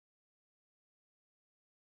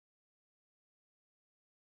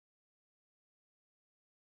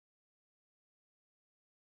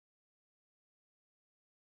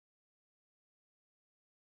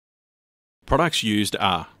Products used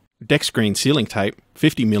are Dexgreen sealing tape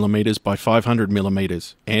 50mm by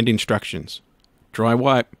 500mm and instructions. Dry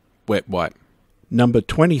wipe, wet wipe. Number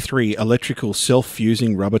 23 electrical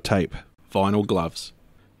self-fusing rubber tape. Vinyl gloves.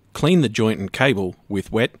 Clean the joint and cable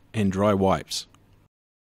with wet and dry wipes.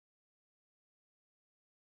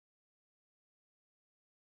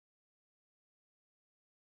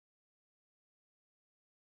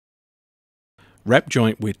 Wrap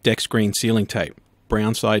joint with Dexgreen sealing tape,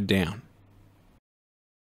 brown side down.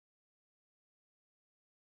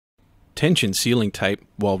 Tension sealing tape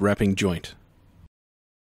while wrapping joint.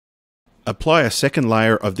 Apply a second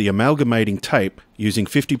layer of the amalgamating tape using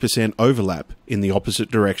 50% overlap in the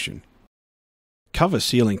opposite direction. Cover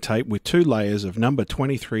sealing tape with 2 layers of number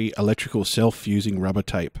 23 electrical self-fusing rubber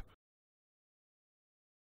tape.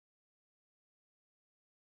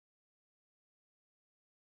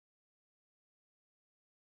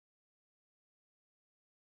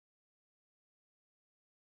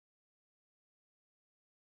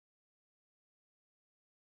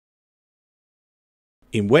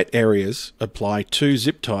 In wet areas, apply 2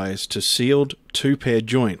 zip ties to sealed 2-pair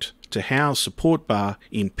joint to house support bar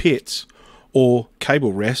in pits or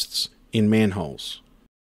cable rests in manholes.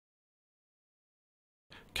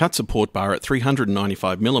 Cut support bar at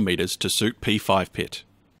 395mm to suit P5 pit.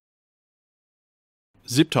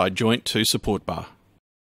 Zip tie joint to support bar.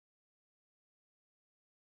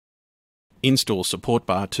 Install support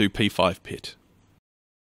bar to P5 pit.